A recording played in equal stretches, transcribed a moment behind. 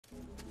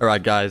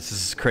Alright guys,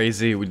 this is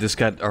crazy. We just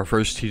got our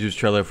first teaser's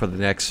trailer for the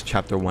next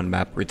chapter 1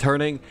 map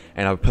returning,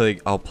 and I'll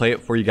play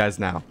it for you guys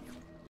now.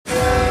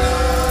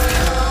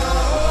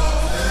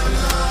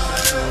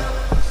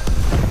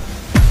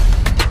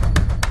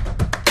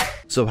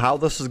 So how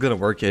this is going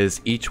to work is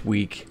each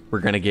week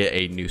we're going to get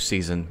a new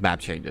season map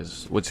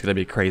changes, which is going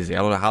to be crazy. I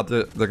don't know how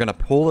they're going to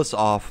pull this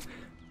off,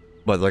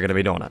 but they're going to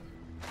be doing it.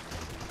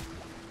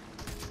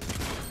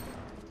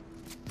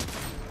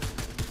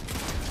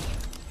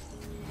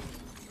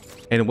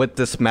 And with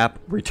this map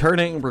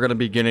returning, we're going to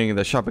be getting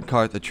the shopping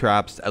cart, the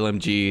traps, the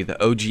LMG,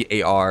 the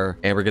OG AR,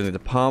 and we're getting the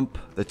pump,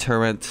 the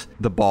turret,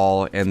 the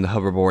ball, and the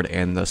hoverboard,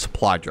 and the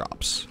supply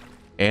drops.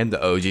 And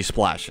the OG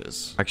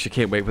splashes. I actually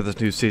can't wait for this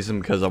new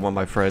season because I want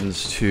my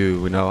friends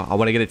to, I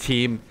want to get a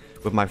team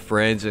with my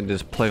friends and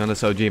just play on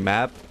this OG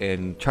map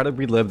and try to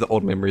relive the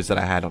old memories that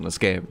I had on this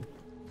game.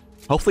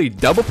 Hopefully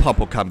double pump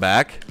will come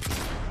back.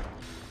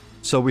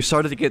 So we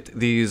started to get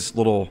these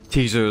little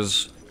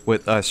teasers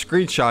with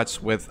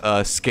screenshots with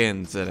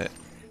skins in it,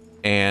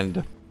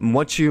 and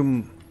once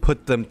you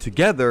put them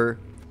together,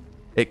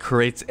 it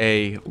creates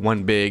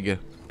one big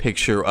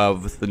picture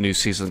of the new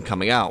season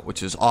coming out,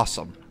 which is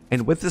awesome.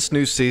 And with this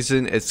new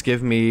season, it's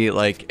given me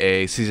like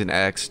a Season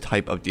X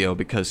type of deal,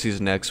 because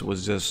Season X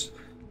was just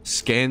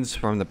skins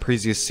from the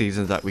previous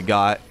seasons that we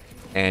got,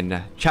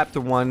 and Chapter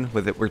 1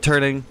 with it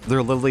returning,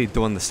 they're literally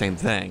doing the same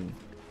thing.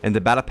 And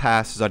the battle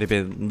pass has already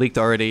been leaked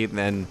already, and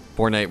then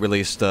Fortnite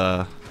released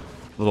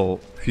little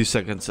few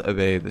seconds of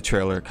the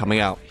trailer coming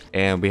out,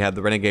 and we have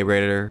the Renegade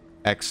Raider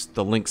X,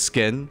 the Link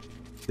skin.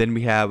 Then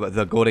we have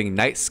the Golden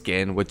Knight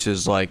skin, which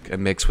is like a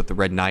mix with the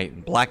Red Knight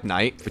and Black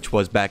Knight, which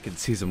was back in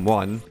Season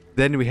 1.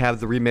 Then we have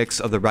the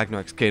remix of the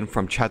Ragnarok skin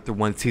from Chapter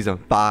 1 Season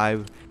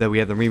 5. Then we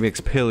have the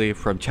remix Pilly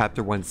from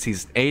Chapter 1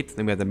 Season 8.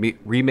 Then we have the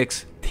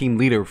remix Team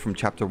Leader from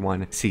Chapter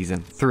 1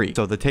 Season 3.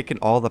 So they're taking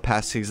all the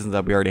past seasons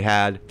that we already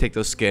had, take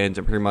those skins,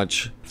 and pretty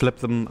much flip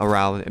them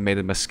around and made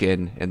them a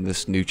skin in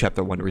this new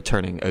Chapter 1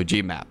 returning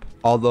OG map.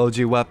 All the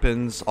OG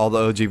weapons, all the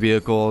OG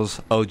vehicles,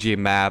 OG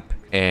map,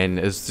 and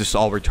it's just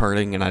all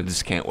returning, and I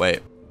just can't wait.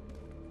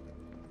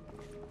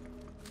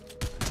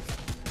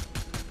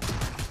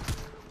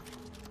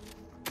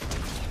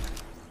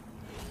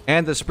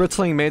 And the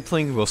Spritzling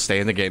Mantling will stay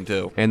in the game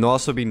too. And there'll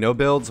also be no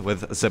builds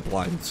with zip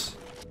lines.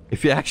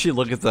 If you actually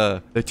look at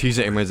the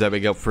teaser images that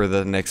we get for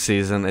the next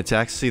season, it's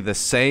actually the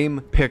same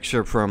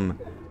picture from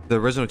the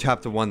original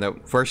Chapter 1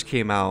 that first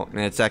came out.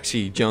 And it's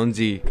actually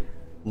Jonesy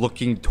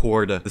looking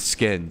toward the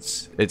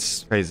skins.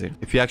 It's crazy.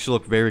 If you actually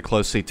look very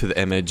closely to the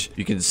image,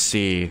 you can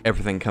see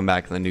everything come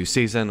back in the new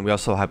season. We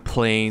also have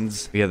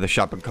planes, we have the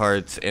shopping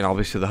carts, and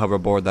obviously the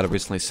hoverboard that I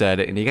recently said.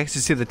 And you can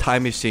actually see the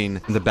time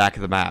machine in the back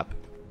of the map.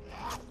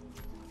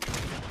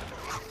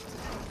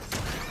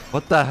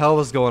 What the hell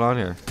is going on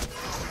here?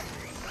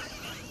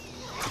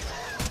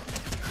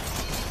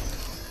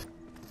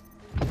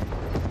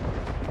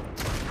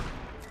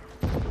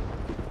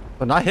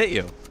 But not hit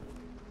you.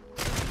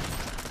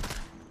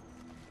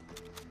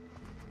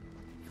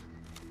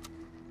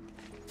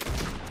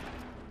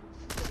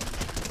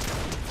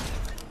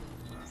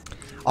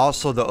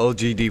 Also, the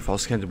OG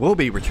default skins will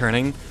be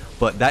returning,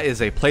 but that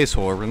is a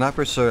placeholder. We're not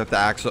for sure if the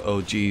actual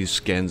OG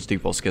skins,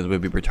 default skins, will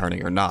be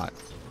returning or not.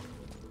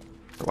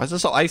 Why is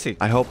this so icy?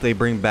 I hope they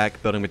bring back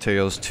building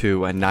materials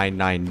to a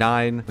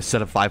 999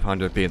 instead of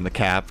 500 being the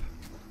cap.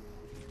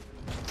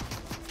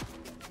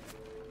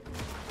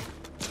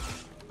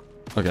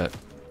 Okay.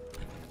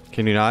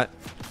 Can you not?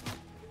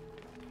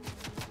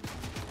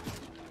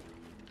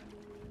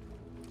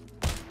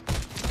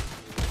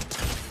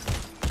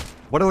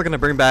 What are they going to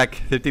bring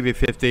back?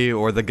 50v50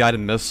 or the guided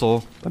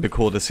missile? That'd be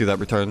cool to see that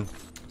return.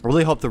 I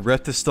really hope the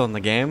rift is still in the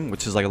game,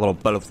 which is like a little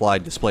butterfly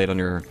displayed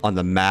on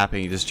the map,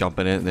 and you just jump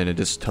in it, and then it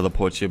just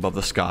teleports you above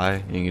the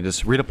sky, and you can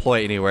just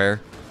redeploy anywhere.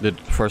 The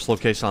first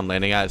location I'm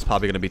landing at is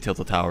probably going to be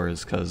Tilted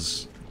Towers,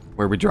 because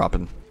where are we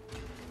dropping?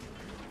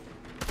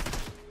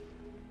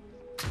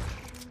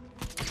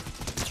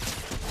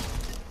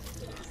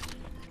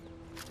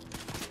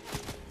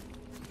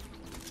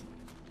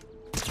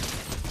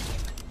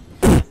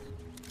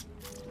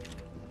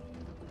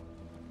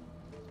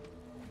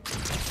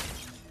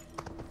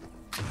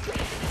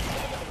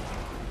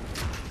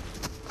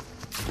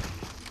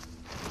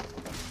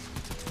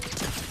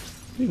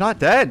 You're not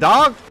dead,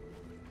 dog!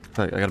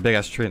 I got a big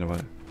ass tree in the way.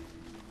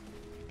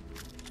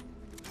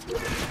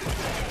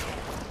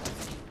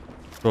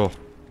 Cool.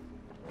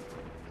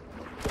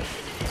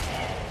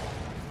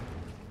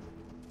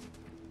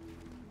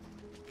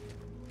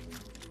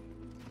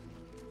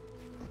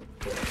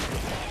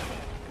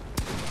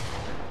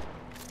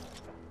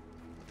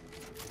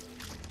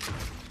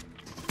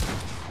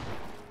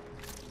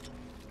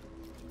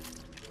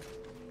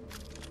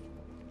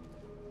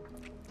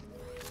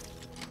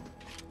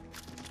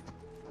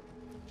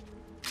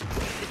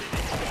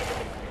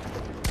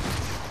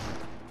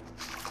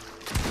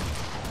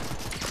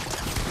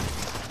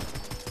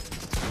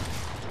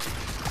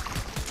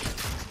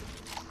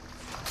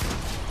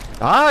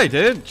 Die,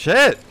 dude!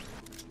 Shit!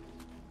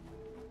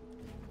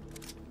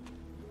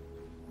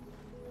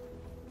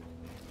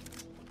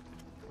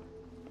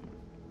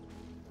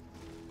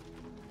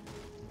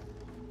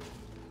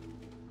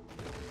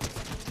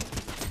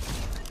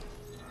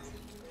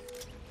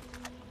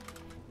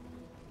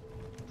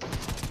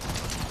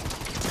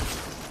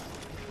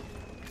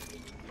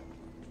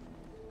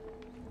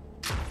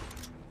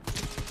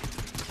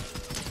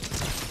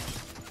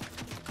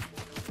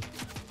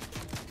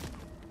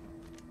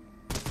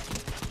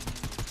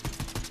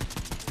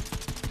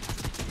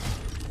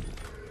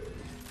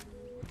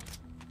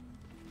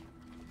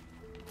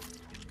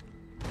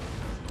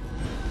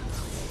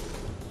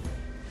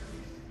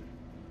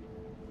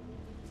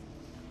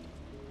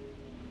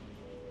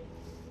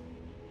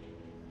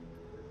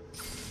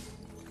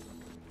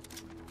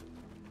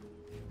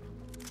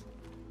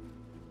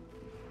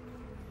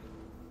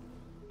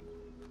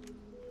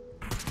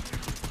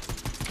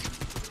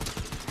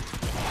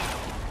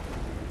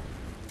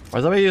 Why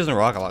is somebody using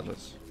rocket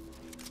launchers?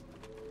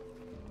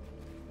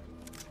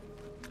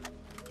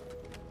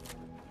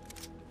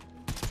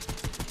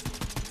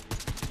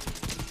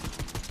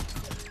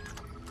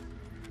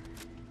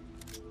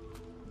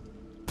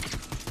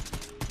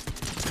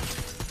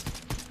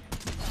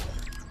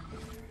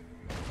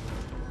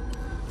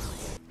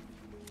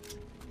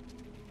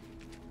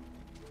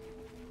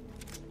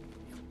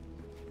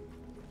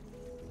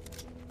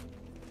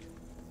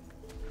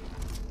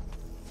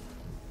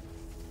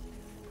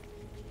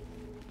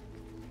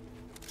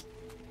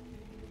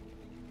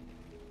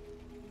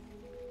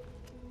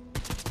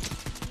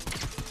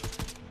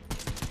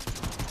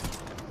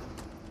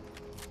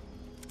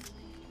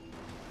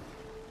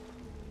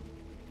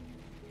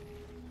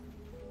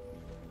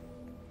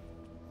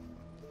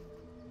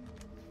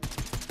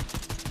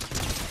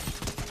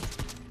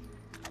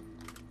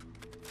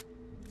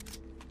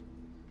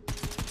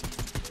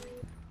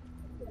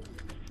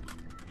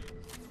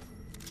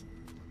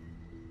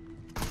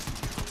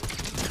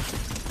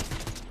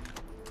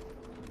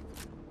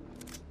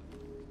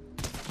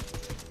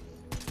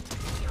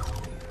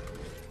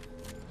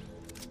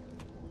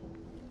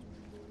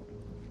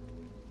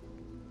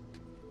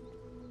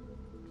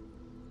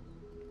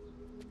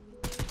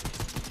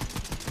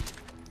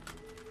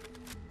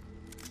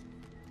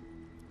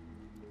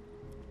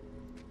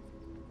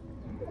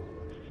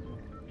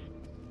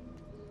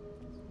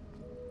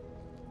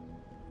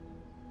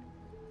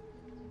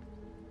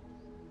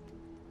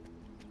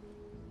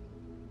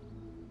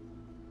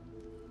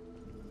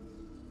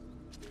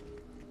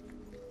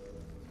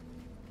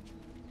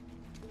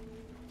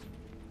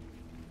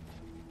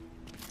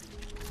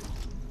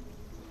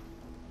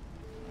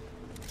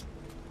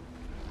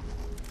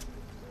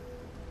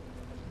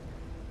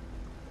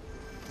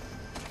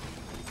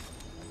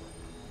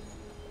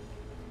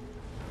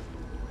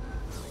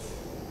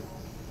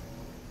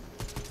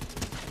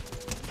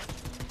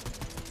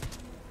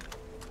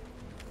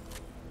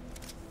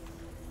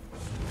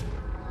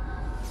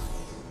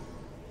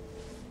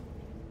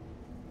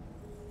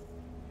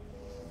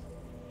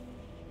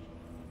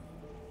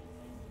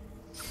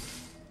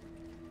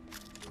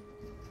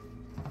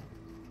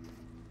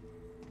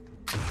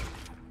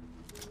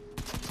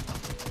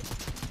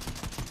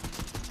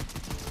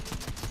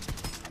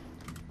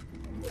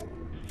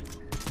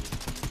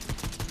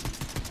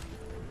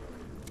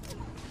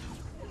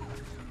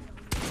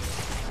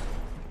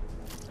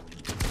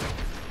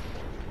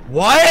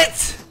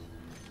 What?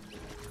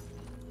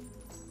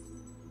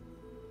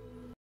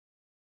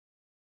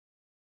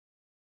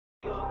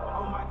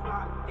 On my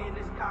clock, in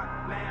this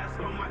cock,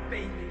 mask on my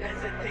face.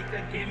 Hesitate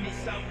to give me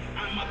some,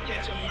 I'ma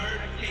catch a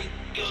murder case.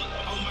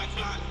 On my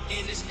clock,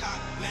 in this cock,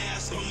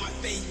 mask on my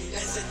face.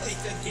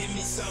 Hesitate to give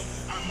me some,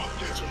 I'ma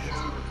catch a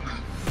murder case.